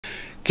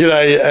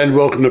G'day and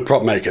welcome to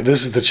Prop Maker.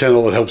 This is the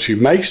channel that helps you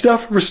make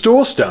stuff,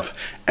 restore stuff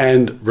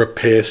and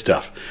repair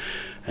stuff.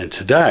 And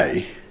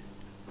today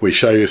we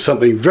show you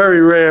something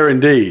very rare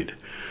indeed.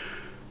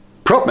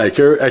 Prop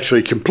Maker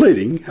actually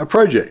completing a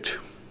project.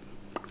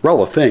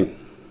 Roll a thing.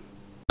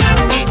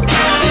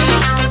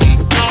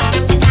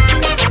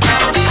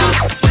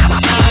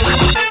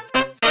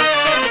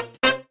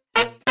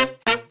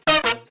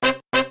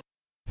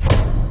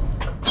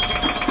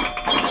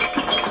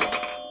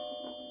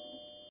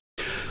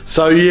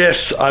 So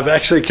yes, I've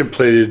actually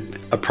completed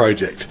a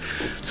project.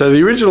 So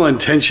the original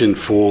intention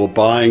for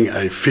buying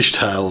a Fish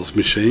Taes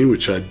machine,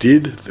 which I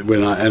did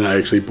when I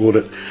actually bought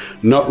it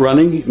not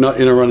running, not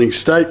in a running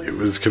state. It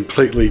was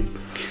completely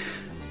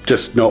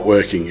just not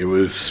working. It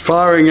was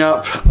firing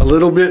up a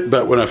little bit,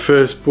 but when I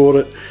first bought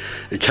it,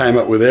 it came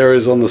up with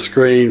errors on the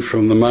screen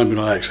from the moment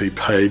I actually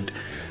paid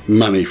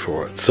money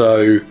for it.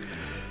 So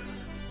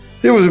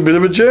it was a bit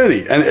of a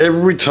journey, and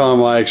every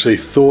time I actually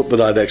thought that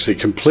I'd actually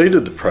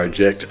completed the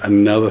project,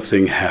 another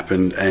thing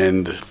happened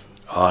and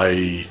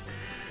I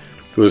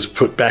was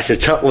put back a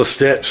couple of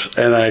steps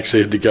and I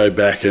actually had to go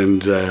back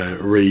and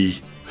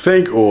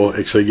rethink or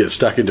actually get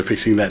stuck into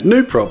fixing that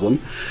new problem,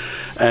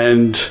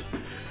 and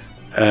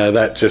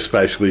that just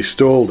basically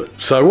stalled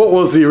it. So what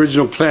was the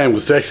original plan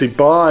was to actually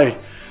buy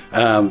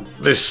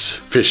this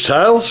Fish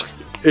Taes,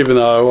 even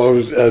though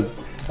I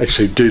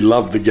actually do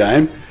love the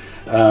game.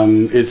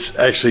 It's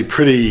actually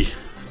pretty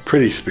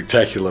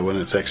spectacular when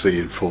it's actually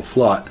in full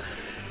flight.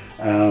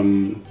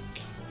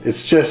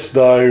 It's just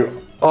though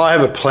I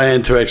have a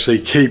plan to actually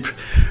keep,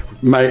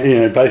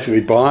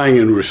 basically buying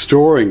and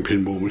restoring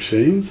pinball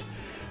machines,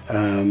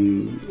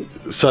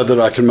 so that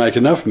I can make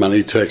enough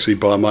money to actually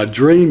buy my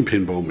dream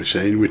pinball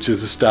machine, which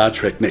is a Star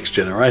Trek Next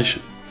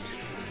Generation.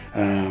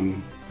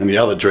 And the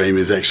other dream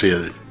is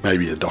actually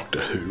maybe a Doctor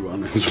Who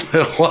one as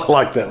well. I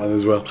like that one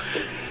as well.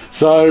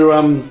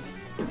 So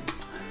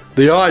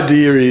the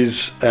idea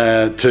is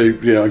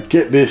to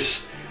get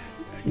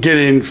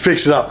in,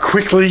 fix it up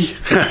quickly.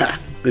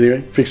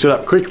 Anyway, fix it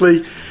up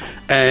quickly,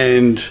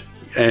 and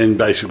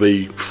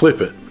basically flip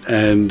it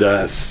and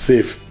see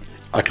if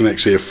I can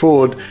actually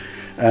afford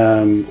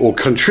or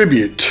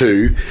contribute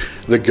to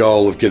the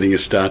goal of getting a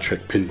Star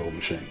Trek pinball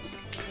machine.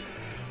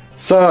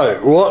 So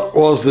what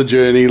was the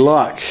journey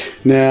like?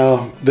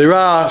 Now there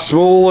are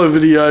smaller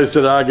videos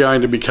that are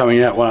going to be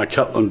coming out when I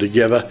cut them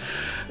together.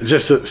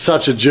 Just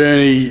such a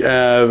journey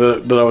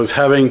that I was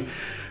having.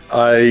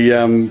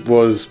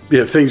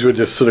 Things were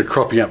just sort of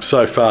cropping up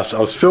so fast. I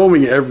was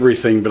filming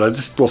everything, but I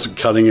just wasn't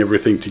cutting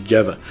everything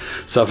together.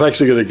 So I've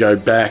actually got to go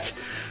back.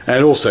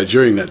 And also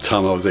during that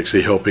time, I was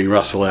actually helping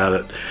Russell out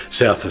at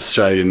South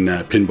Australian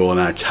Pinball and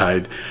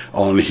Arcade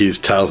on his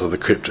Tales of the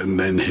Crypt and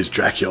then his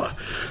Dracula.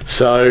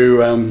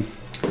 So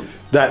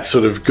that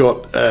sort of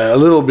got a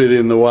little bit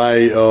in the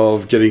way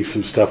of getting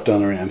some stuff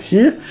done around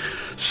here.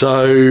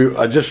 So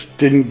I just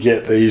didn't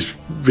get these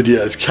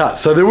videos cut.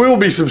 So there will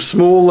be some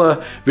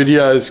smaller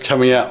videos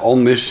coming out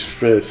on this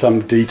for some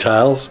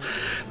details,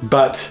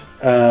 but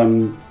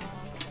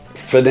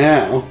for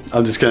now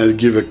I'm just going to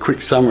give a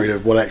quick summary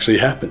of what actually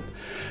happened.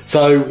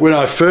 So when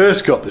I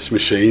first got this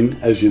machine,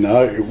 as you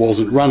know, it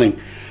wasn't running,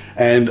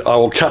 and I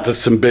will cut to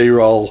some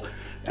B-roll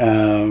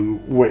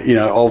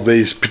of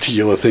these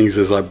particular things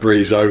as I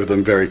breeze over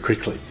them very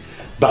quickly.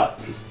 But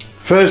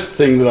first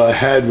thing that I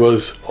had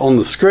was on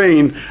the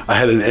screen, I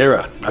had an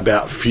error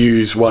about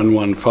fuse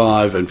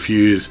 115 and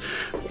fuse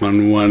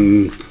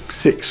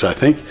 116, I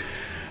think.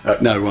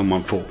 No,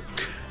 114.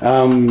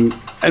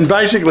 And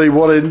basically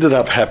what ended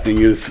up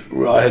happening is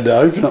I had to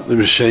open up the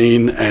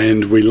machine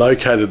and we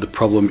located the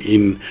problem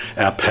in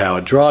our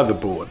power driver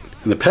board.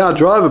 And the power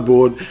driver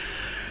board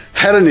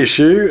had an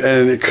issue,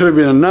 and it could have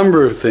been a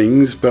number of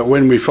things, but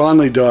when we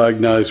finally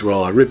diagnosed,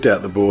 well, I ripped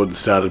out the board and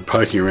started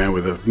poking around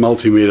with a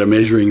multimeter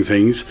measuring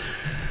things.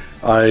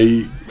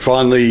 I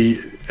finally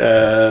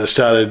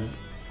started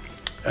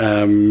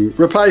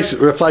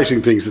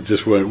replacing things that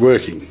just weren't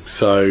working.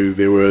 So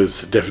there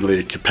was definitely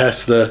a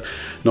capacitor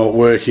not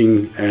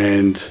working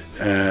and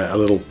a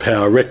little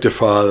power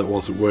rectifier that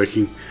wasn't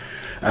working.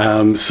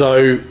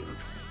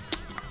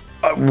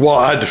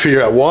 I had to figure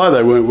out why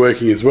they weren't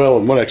working as well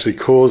and what actually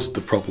caused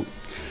the problem.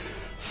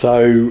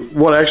 So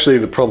what actually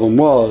the problem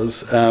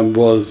was,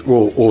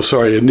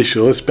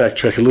 initially, let's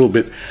backtrack a little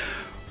bit.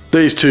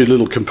 These two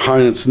little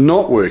components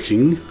not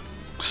working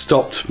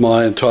stopped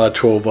my entire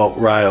 12-volt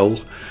rail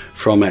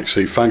from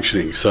actually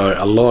functioning. So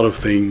a lot of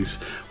things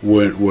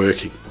weren't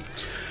working.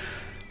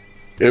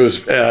 It was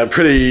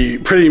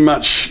pretty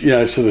much,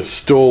 sort of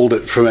stalled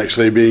it from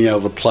actually being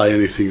able to play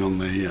anything on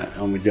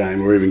the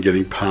game or even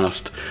getting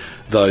past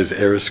those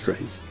error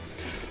screens.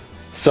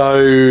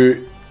 So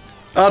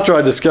after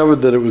I discovered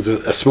that it was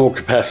a small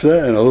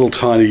capacitor and a little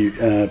tiny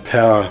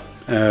power,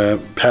 I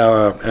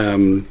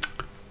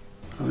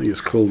think it's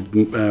called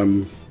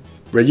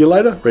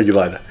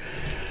regulator.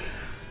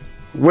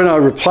 when I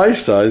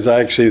replaced those, I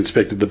actually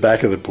inspected the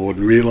back of the board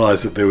and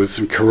realised that there was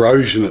some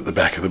corrosion at the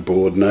back of the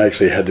board, and I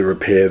actually had to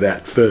repair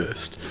that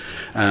first.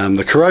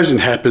 The corrosion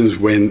happens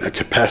when a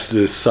capacitor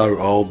is so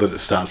old that it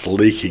starts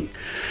leaking,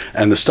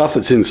 and the stuff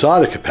that's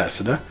inside a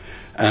capacitor,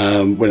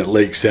 when it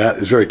leaks out,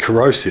 is very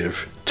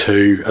corrosive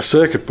to a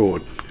circuit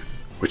board,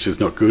 which is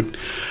not good.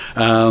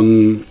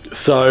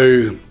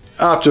 So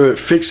after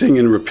fixing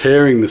and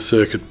repairing the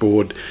circuit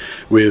board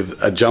with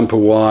a jumper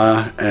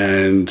wire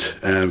and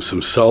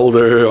some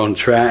solder on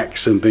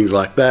tracks and things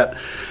like that,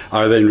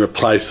 I then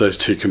replaced those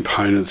two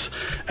components,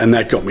 and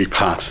that got me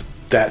past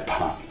that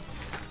part.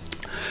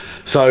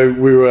 So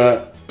we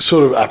were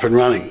sort of up and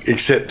running,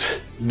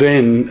 except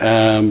then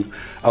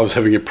I was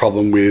having a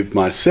problem with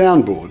my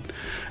soundboard,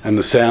 and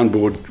the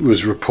soundboard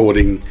was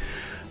reporting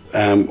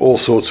all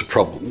sorts of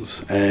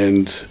problems,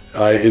 and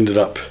I ended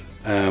up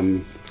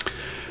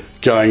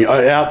going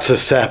out to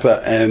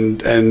SAPA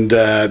and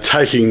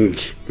taking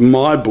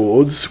my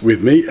boards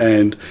with me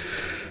and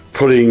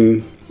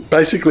putting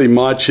basically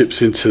my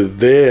chips into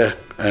their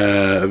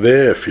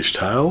Fish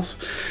Taes,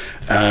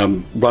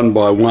 one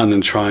by one,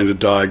 and trying to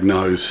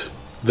diagnose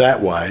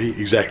that way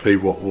exactly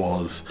what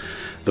was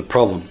the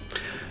problem.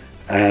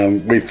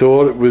 We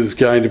thought it was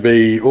going to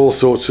be all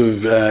sorts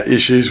of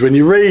issues. When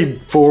you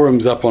read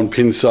forums up on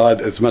Pinside,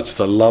 as much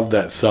as I love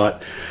that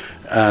site,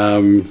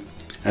 and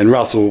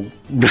Russell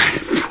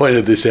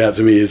pointed this out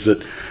to me, is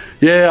that,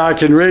 yeah, I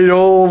can read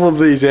all of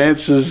these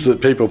answers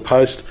that people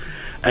post,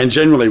 and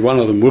generally one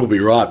of them will be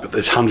right, but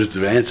there's hundreds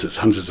of answers,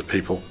 hundreds of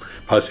people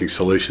posting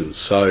solutions.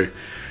 So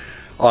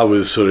I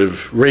was sort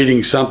of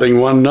reading something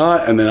one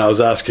night, and then I was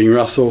asking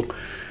Russell,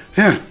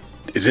 yeah,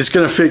 is this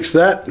going to fix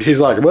that? He's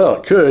like, well,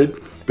 it could,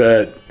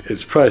 but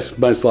it's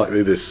most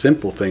likely this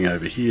simple thing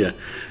over here.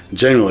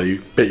 Generally,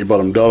 bet your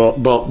bottom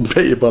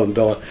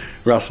dollar,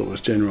 Russell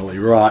was generally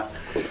right.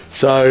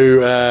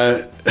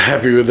 So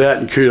happy with that,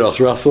 and kudos,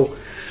 Russell.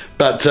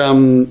 But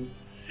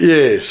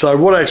yeah, so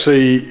what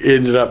actually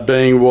ended up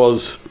being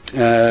was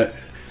I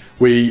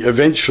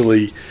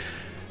eventually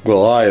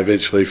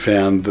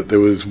found that there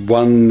was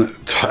one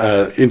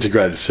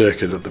integrated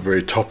circuit at the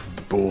very top of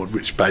the board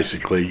which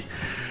basically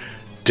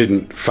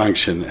didn't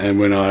function, and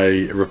when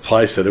I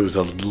replaced it, it was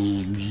a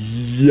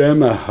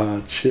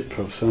Yamaha chip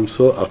of some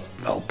sort.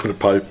 I'll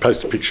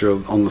post a picture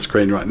on the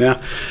screen right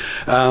now,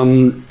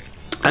 and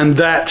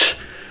that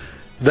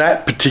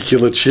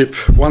particular chip,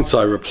 once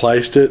I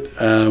replaced it,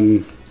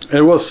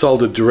 it was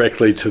soldered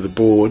directly to the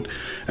board,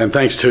 and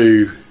thanks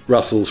to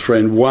Russell's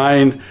friend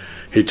Wayne,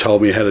 he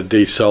told me how to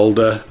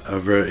desolder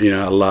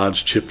a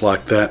large chip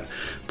like that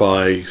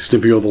by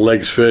snipping all the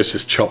legs first,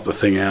 just chop the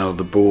thing out of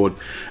the board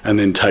and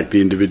then take the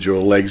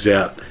individual legs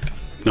out.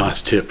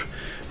 Nice tip,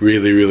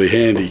 really, really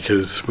handy,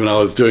 because when I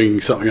was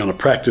doing something on a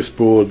practice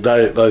board,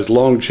 those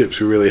long chips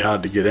were really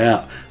hard to get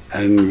out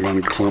and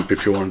one clump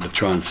if you wanted to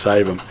try and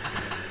save them.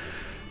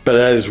 But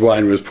as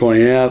Wayne was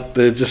pointing out,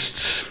 they're a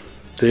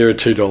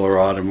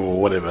 $2 item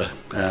or whatever.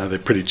 They're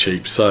pretty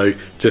cheap, so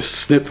just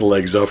snip the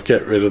legs off,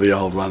 get rid of the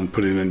old one,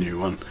 put in a new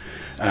one.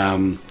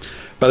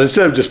 But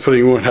instead of just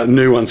putting a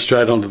new one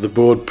straight onto the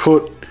board,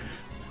 put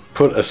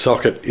a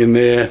socket in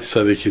there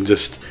so that you can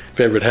just,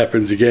 if ever it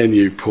happens again,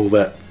 you pull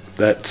that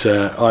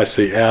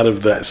IC out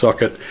of that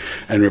socket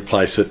and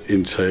replace it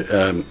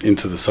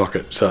into the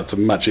socket. So it's a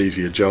much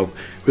easier job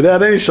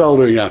without any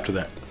soldering after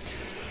that.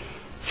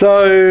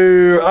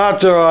 So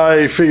after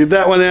I figured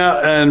that one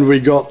out and we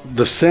got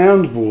the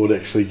soundboard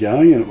actually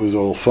going and it was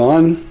all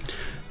fine,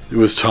 it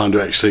was time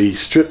to actually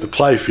strip the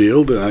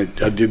playfield, and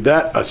I did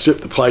that. I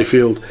stripped the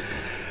playfield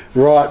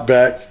right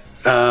back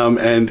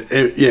and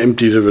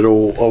emptied of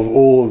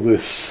all of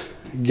this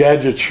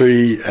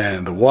gadgetry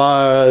and the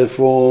wire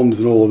forms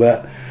and all of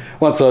that.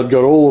 Once I'd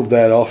got all of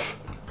that off,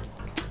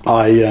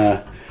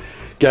 I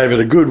gave it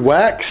a good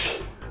wax,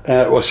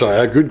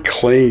 a good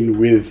clean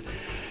with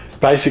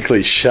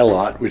basically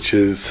shellite, which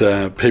is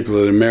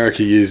people in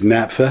America use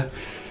naphtha.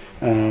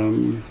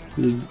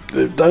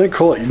 They don't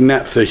call it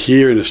naphtha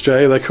here in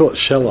Australia, they call it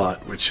shellite,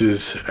 which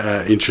is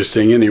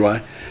interesting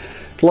anyway.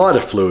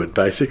 Lighter fluid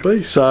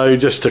basically, so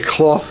just a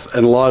cloth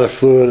and lighter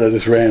fluid I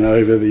just ran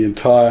over the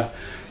entire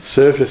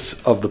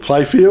surface of the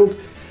playfield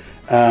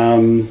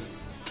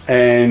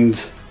and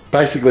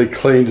basically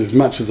cleaned as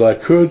much as I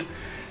could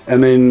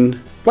and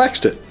then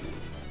waxed it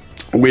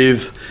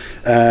with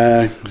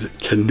is it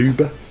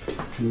Canuba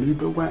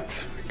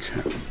wax?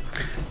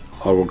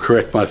 I will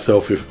correct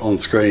myself if on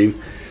screen.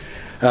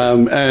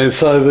 And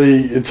so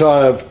the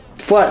entire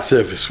flat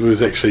surface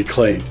was actually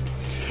clean.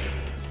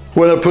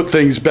 When I put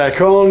things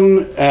back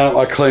on,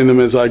 I cleaned them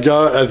as I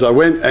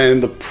went,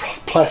 and the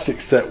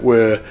plastics that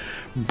were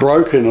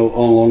broken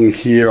along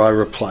here I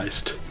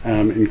replaced,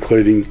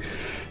 including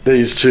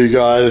these two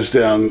guys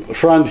down the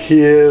front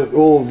here,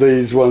 all of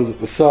these ones at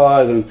the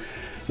side, and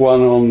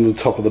one on the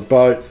top of the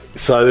boat.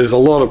 So there's a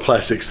lot of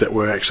plastics that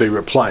were actually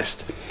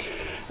replaced.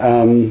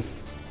 The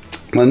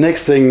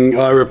next thing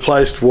I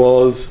replaced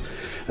was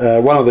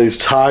one of these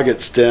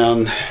targets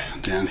down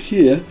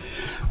here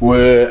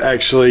were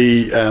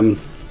actually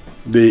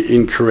the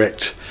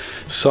incorrect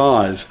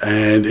size,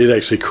 and it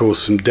actually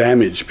caused some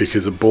damage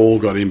because a ball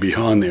got in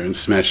behind there and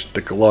smashed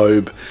the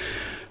globe,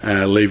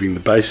 leaving the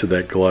base of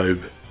that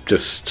globe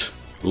just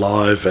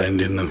live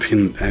and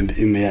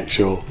in the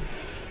actual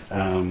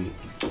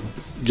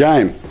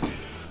game.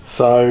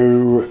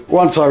 So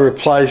once I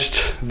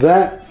replaced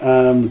that,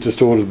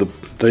 just ordered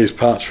these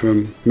parts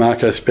from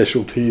Marco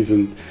Specialties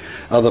and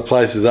other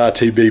places,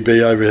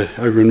 RTBB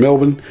over in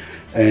Melbourne,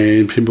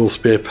 and Pinball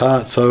Spare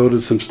Parts. I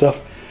ordered some stuff,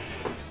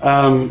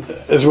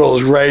 as well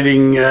as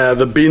raiding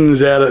the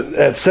bins out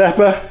at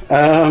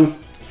SAPA,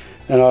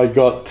 and I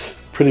got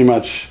pretty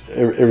much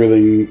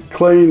everything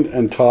clean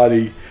and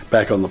tidy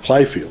back on the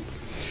playfield.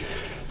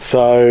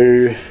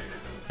 So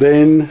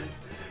then,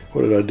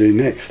 what did I do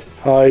next?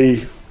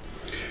 I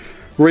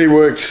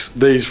reworked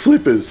these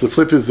flippers. The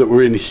flippers that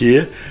were in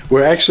here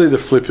were actually the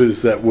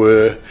flippers that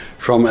were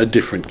from a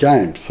different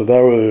game. So they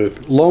were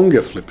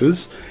longer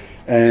flippers,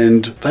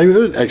 and they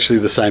weren't actually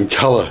the same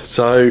colour.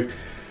 So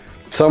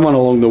someone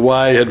along the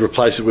way had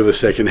replaced it with a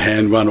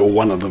second-hand one, or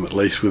one of them at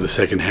least with a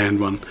second-hand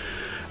one,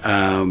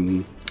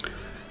 and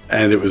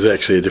it was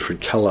actually a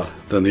different colour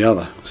than the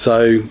other.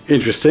 So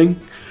interesting.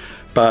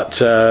 But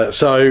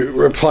so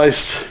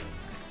replaced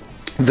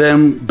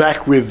them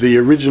back with the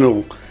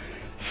original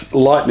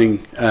lightning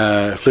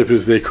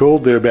flippers, they're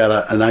called. They're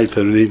about an eighth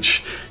of an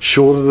inch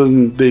shorter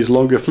than these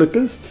longer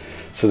flippers,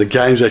 so the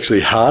game's actually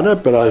harder.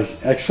 But I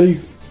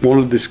actually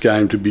wanted this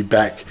game to be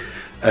back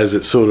as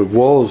it sort of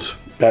was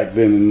back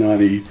then in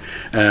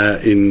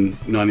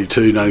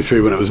 92,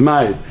 93 when it was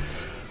made.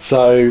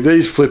 So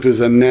these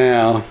flippers are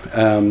now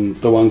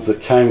the ones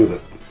that came with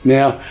it.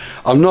 Now,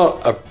 I'm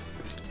not a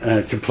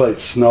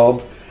complete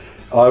snob.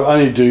 I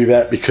only do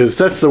that because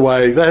that's the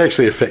way that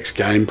actually affects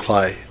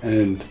gameplay,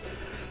 and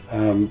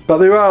but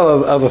there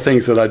are other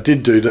things that I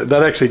did do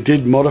that actually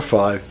did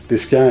modify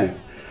this game.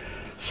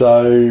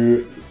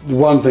 So the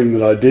one thing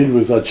that I did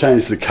was I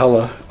changed the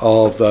colour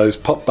of those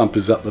pop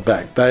bumpers up the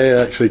back. They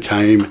actually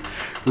came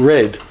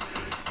red,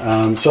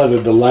 so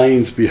did the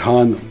lanes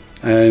behind them,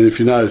 and if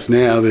you notice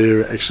now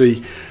they're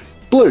actually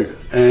blue,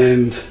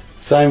 and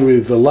same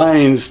with the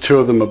lanes. Two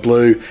of them are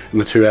blue and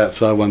the two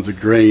outside ones are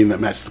green that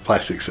match the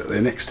plastics that they're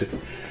next to.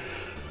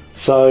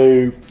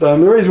 So the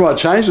reason why I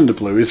changed them to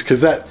blue is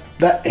because that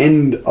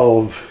end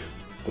of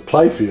the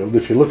playfield,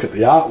 if you look at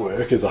the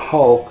artwork as a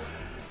whole,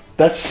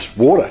 that's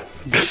water.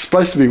 It's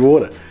supposed to be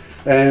water,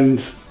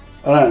 and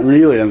I don't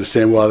really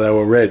understand why they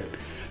were red.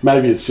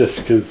 Maybe it's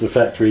just because the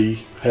factory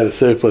had a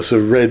surplus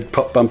of red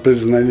pop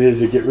bumpers and they needed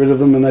to get rid of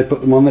them, and they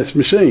put them on this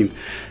machine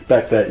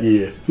back that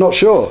year. Not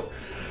sure,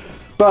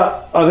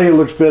 but I think it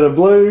looks better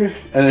blue,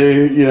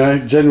 and you know,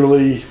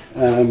 generally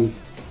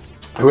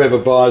whoever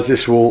buys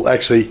this will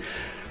actually,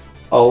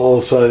 I'll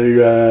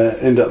also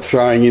end up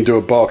throwing into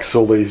a box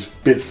all these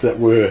bits that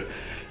were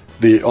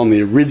on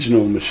the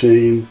original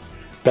machine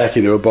back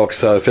into a box,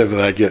 so if ever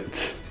they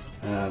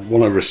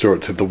want to restore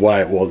it to the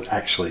way it was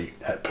actually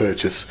at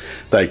purchase,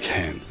 they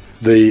can.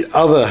 The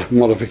other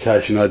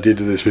modification I did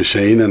to this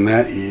machine, and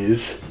that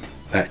is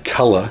that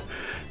colour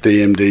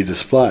DMD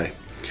display.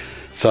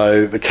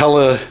 So the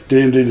colour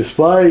DMD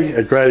display,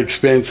 at great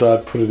expense, I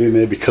put it in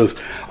there because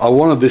I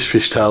wanted this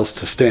Fish Taes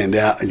to stand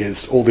out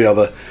against all the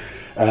other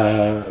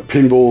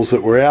pinballs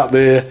that were out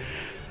there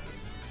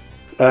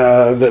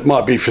that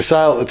might be for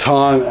sale at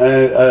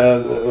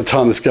the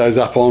time this goes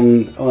up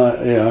on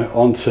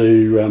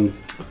onto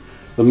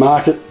the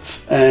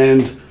markets,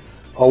 and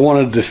I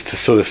wanted this to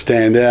sort of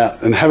stand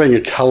out, and having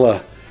a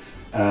colour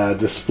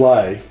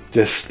display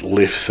just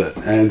lifts it,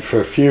 and for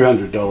a few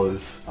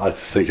 $100s I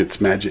just think it's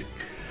magic.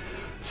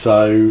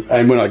 So,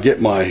 and when I get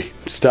my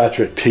Star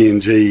Trek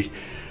TNG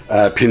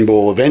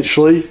pinball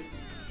eventually,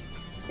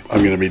 I'm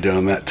going to be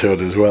doing that to it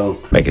as well.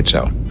 Make it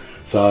so.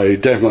 So I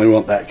definitely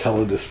want that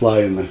colour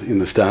display in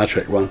the Star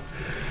Trek one.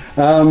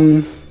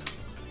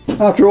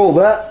 After all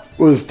that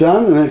was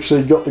done and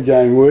actually got the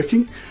game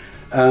working,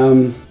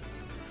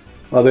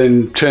 I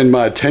then turned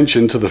my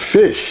attention to the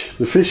fish.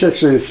 The fish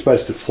actually is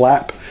supposed to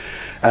flap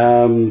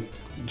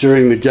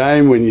during the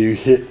game when you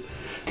hit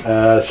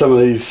some of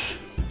this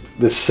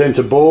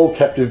centre ball,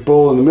 captive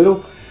ball in the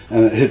middle,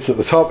 and it hits at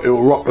the top, it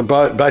will rock the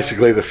boat.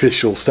 Basically the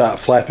fish will start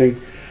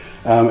flapping.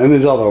 And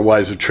there's other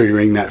ways of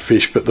triggering that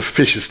fish, but the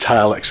fish's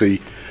tail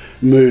actually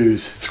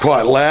moves. It's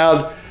quite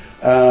loud.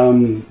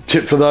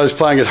 Tip for those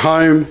playing at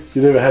home,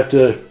 you never have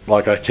to,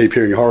 like I keep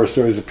hearing horror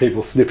stories of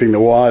people snipping the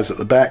wires at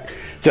the back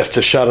just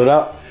to shut it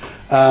up.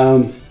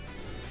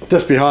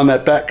 Just behind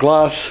that back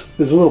glass,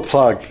 there's a little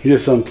plug. You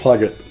just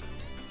unplug it,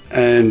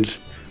 and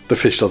the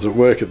fish doesn't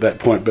work at that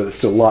point, but it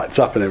still lights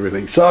up and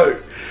everything.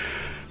 So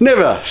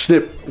never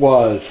snip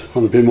wires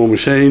on a pinball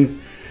machine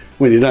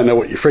when you don't know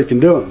what you're freaking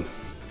doing.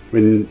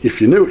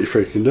 If you knew what you're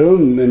freaking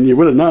doing, then you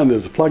would have known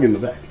there's a plug in the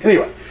back.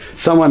 Anyway,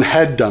 someone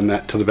had done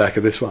that to the back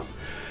of this one.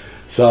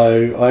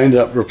 So I ended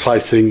up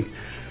replacing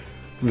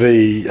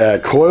the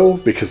coil,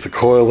 because the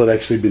coil had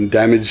actually been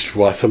damaged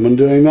by someone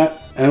doing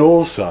that. And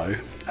also,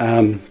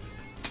 the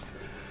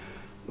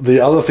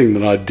other thing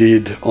that I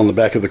did on the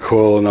back of the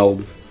coil, and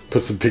I'll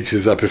put some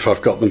pictures up if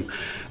I've got them,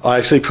 I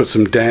actually put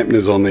some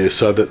dampeners on there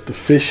so that the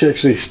fish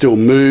actually still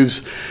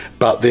moves,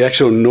 but the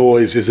actual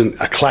noise isn't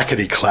a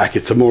clackety clack,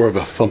 it's a more of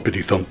a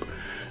thumpity thump,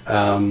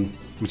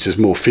 which is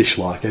more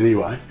fish-like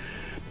anyway.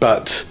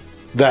 But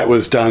that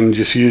was done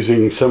just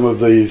using some of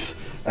these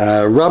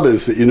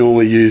rubbers that you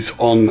normally use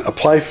on a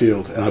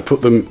playfield, and I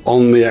put them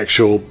on the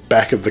actual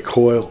back of the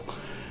coil.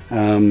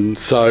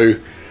 So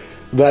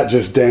that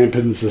just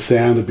dampens the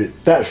sound a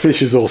bit. That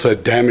fish is also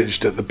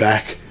damaged at the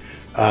back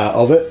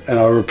of it, and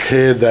I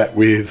repaired that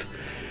with,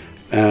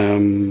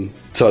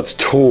 so it's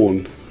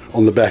torn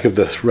on the back of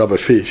this rubber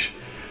fish.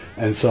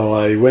 And so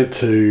I went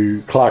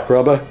to Clark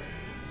Rubber,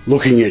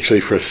 looking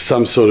actually for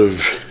some sort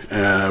of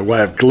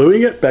way of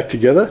gluing it back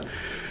together.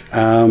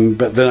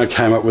 But then I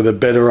came up with a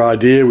better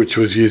idea, which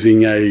was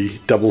using a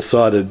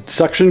double-sided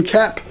suction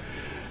cap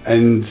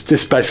and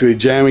just basically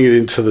jamming it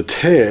into the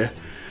tear,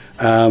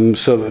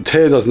 so that the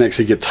tear doesn't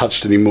actually get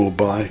touched anymore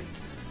by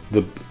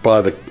the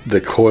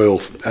coil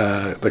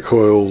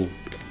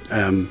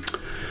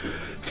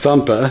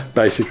thumper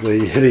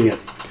basically hitting it.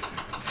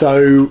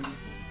 So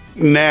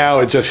now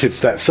it just hits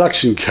that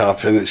suction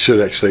cup, and it should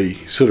actually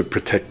sort of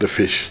protect the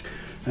fish.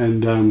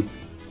 And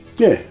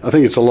yeah, I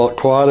think it's a lot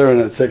quieter,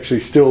 and it's actually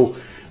still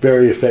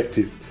very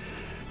effective.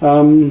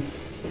 Then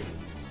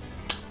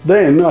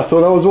I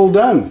thought I was all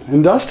done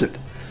and dusted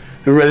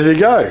and ready to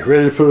go,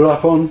 ready to put it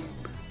up on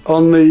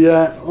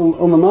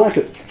the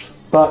market.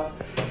 But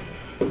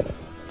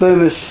then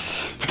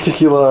this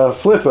particular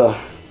flipper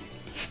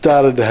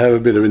started to have a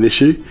bit of an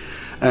issue,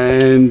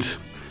 and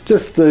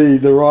just the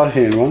right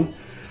hand one,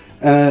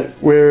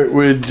 where it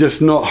would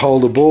just not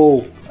hold the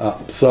ball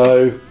up.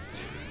 So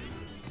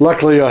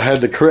luckily I had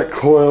the correct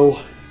coil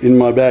in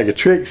my bag of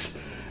tricks,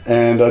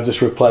 and I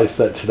just replaced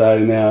that today,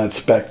 and now it's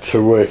back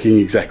to working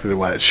exactly the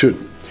way it should.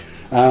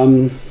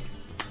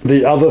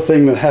 The other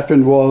thing that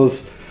happened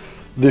was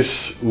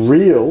this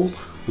reel,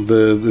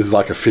 there's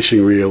like a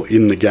fishing reel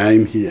in the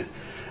game here,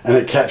 and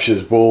it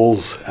captures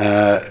balls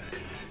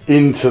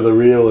into the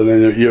reel, and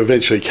then you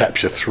eventually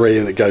capture 3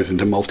 and it goes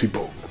into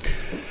multi-ball.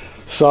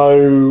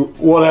 So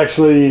what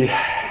actually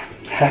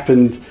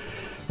happened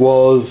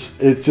was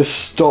it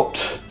just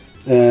stopped.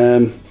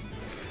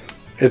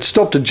 It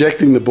stopped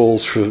ejecting the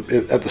balls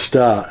at the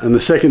start, and the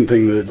second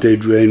thing that it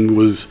did then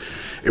was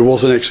it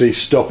wasn't actually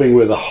stopping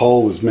where the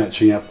hole was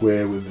matching up,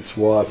 where with this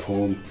wire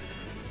form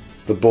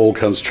the ball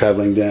comes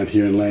travelling down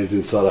here and lands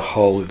inside a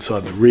hole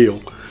inside the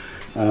reel,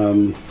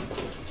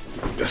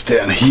 just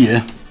down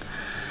here,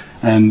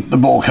 and the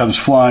ball comes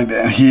flying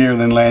down here and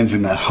then lands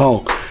in that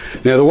hole.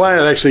 Now the way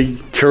it actually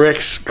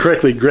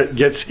correctly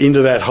gets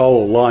into that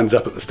hole, or lines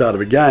up at the start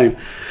of a game,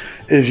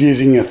 is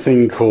using a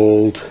thing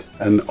called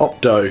an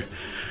opto.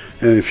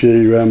 And if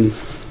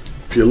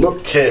you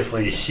look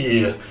carefully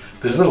here,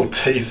 there's little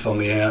teeth on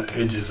the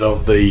edges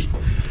of the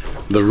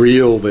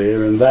reel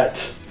there, and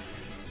that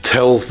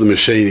tells the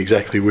machine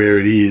exactly where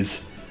it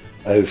is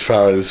as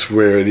far as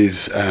where it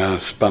is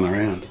spun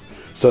around,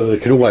 so that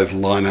it can always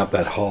line up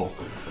that hole.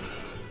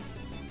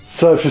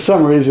 So for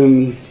some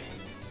reason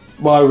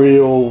my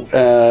reel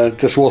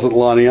just wasn't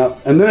lining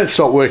up, and then it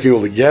stopped working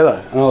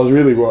altogether, and I was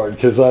really worried,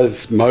 because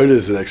those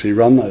motors that actually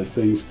run those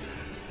things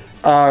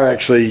are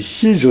actually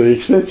hugely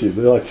expensive.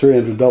 They're like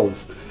 $300.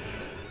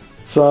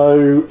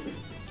 So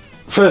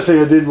first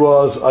thing I did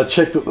was I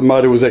checked that the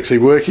motor was actually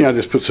working. I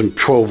just put some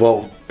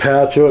 12-volt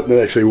power to it, and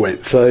it actually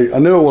went. So I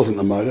knew it wasn't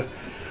the motor.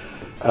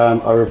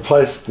 I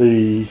replaced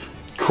the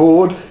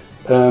cord,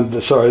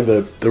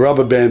 the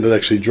rubber band that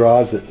actually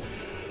drives it.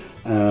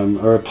 I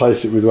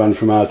replaced it with one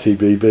from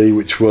RTBB,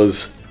 which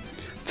was,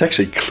 it's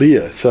actually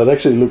clear, so it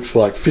actually looks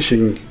like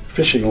fishing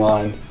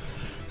line.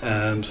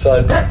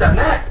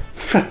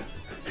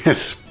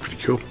 That's pretty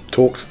cool.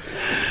 Talks.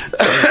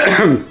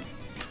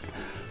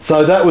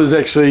 So that was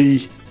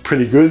actually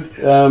pretty good,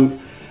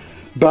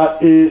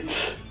 but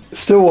it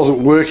still wasn't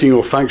working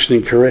or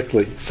functioning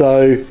correctly.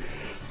 So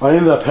I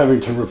ended up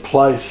having to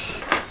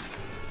replace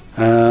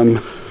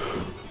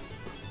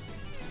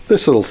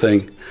this little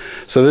thing.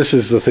 So this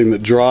is the thing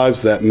that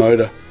drives that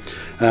motor,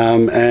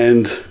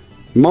 and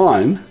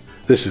mine,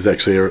 this is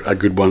actually a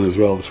good one as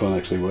well. This one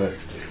actually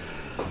works.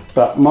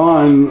 But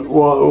mine,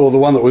 or the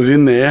one that was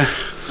in there,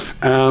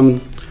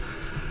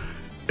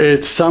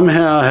 it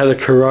somehow had a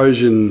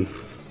corrosion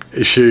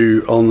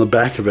issue on the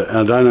back of it, and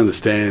I don't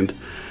understand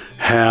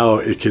how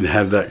it can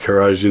have that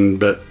corrosion,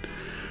 but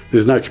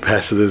there's no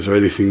capacitors or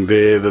anything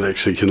there that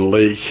actually can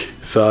leak,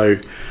 so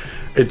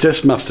it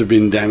just must have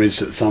been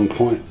damaged at some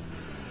point,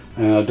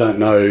 and I don't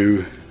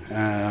know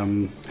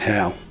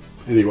how.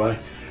 Anyway,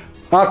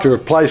 after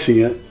replacing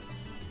it,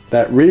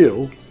 that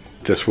reel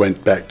just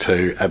went back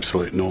to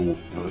absolute normal.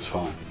 It was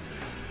fine.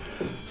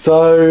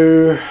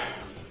 So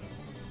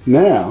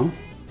now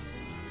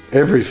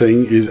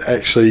everything is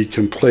actually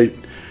complete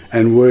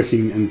and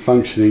working and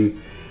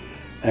functioning,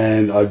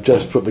 and I've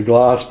just put the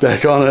glass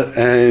back on it,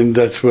 and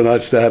that's when I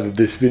started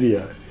this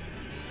video.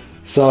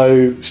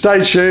 So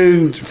stay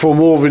tuned for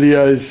more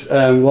videos,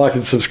 like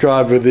and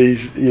subscribe with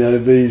these,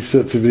 these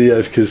sorts of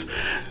videos, because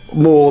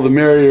more the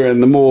merrier,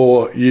 and the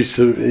more you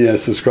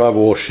subscribe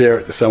or share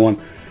it to someone,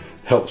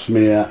 helps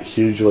me out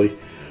hugely.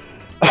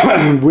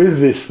 With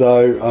this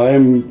though, I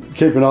am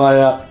keep an eye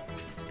out.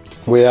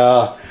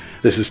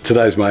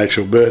 Today's my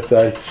actual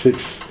birthday,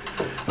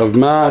 6th of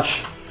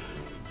March.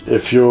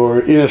 If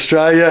you're in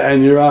Australia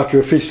and you're after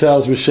a Fish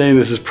Taes machine,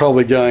 this is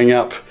probably going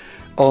up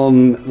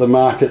on the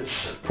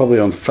markets, probably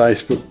on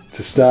Facebook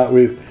to start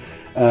with,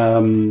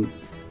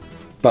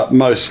 but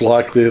most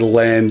likely it'll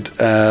land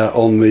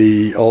on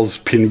the Oz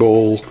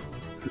Pinball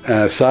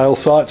sale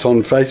sites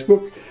on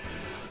Facebook.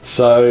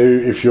 So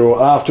if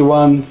you're after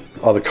one,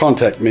 either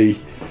contact me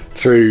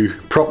through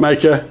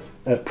PropMaker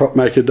at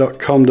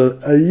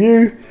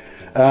propmaker.com.au,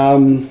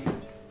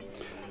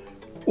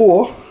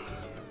 or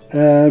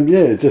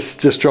yeah,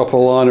 just drop a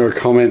line or a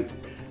comment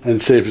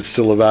and see if it's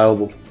still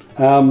available.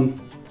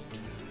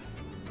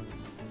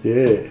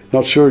 Yeah,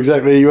 not sure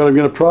exactly what I'm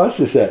going to price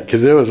this at,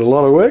 because there was a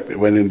lot of work that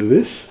went into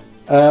this.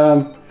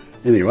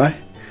 Anyway,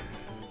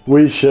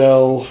 we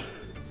shall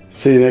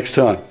see you next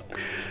time.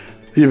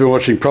 You've been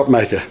watching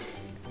PropMaker.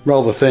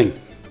 Roll the thing.